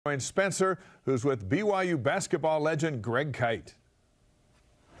Join Spencer, who's with BYU basketball legend Greg Kite.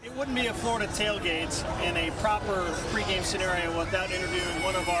 It wouldn't be a Florida tailgate in a proper pregame scenario without interviewing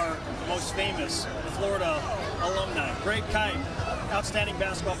one of our most famous Florida alumni, Greg Kite, outstanding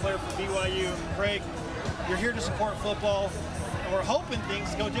basketball player for BYU. Greg, you're here to support football, and we're hoping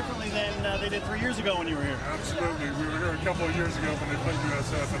things go differently than they did 3 years ago when you were here. Absolutely. We were here a couple of years ago when they played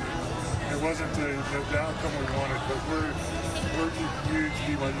USF, and it wasn't the outcome we wanted, but we're huge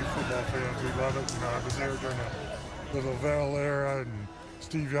BYU football fans. We love it. You know, I was there during the Lavelle era, and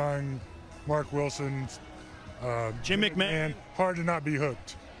Steve Young, Mark Wilson, Jim McMahon. Hard to not be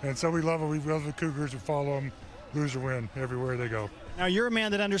hooked. And so we love it. We love the Cougars. We follow them, lose or win, everywhere they go. Now, you're a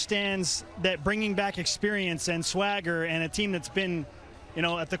man that understands that bringing back experience and swagger and a team that's been, you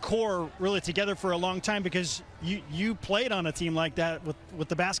know, at the core really together for a long time, because you played on a team like that with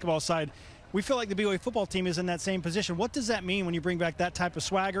the basketball side. We feel like the BYU football team is in that same position. What does that mean when you bring back that type of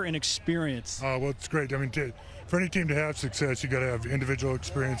swagger and experience? Well, it's great. I mean, for any team to have success, you got to have individual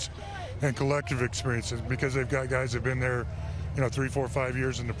experience and collective experiences, because they've got guys that have been there, you know, 3, 4, 5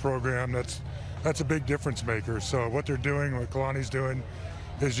 years in the program. That's a big difference maker. So what they're doing, what Kalani's doing,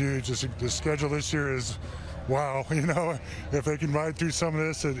 is huge. The schedule this year is wow. You know, if they can ride through some of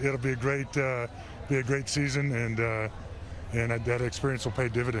this, it'll be a great season, and that experience will pay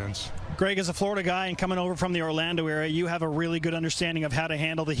dividends. Greg, as a Florida guy and coming over from the Orlando area, you have a really good understanding of how to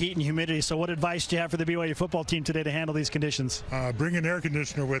handle the heat and humidity. So what advice do you have for the BYU football team today to handle these conditions? Bring an air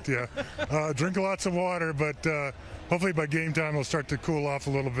conditioner with you. Drink lots of water, but hopefully by game time it'll start to cool off a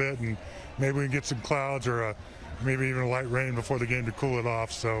little bit, and maybe we can get some clouds or maybe even a light rain before the game to cool it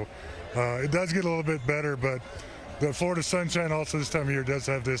off. So it does get a little bit better, but the Florida sunshine also this time of year does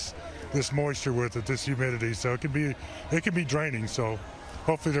have this moisture with it, this humidity, so it can be draining. So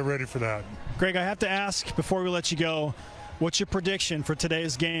hopefully they're ready for that. Greg, I have to ask before we let you go, what's your prediction for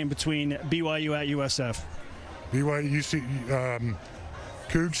today's game between BYU at USF?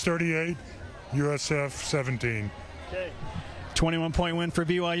 Cougs 38, USF 17. Okay. 21-point win for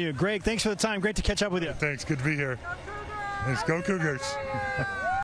BYU. Greg, thanks for the time. Great to catch up with you. Thanks. Good to be here. Let's go Cougars.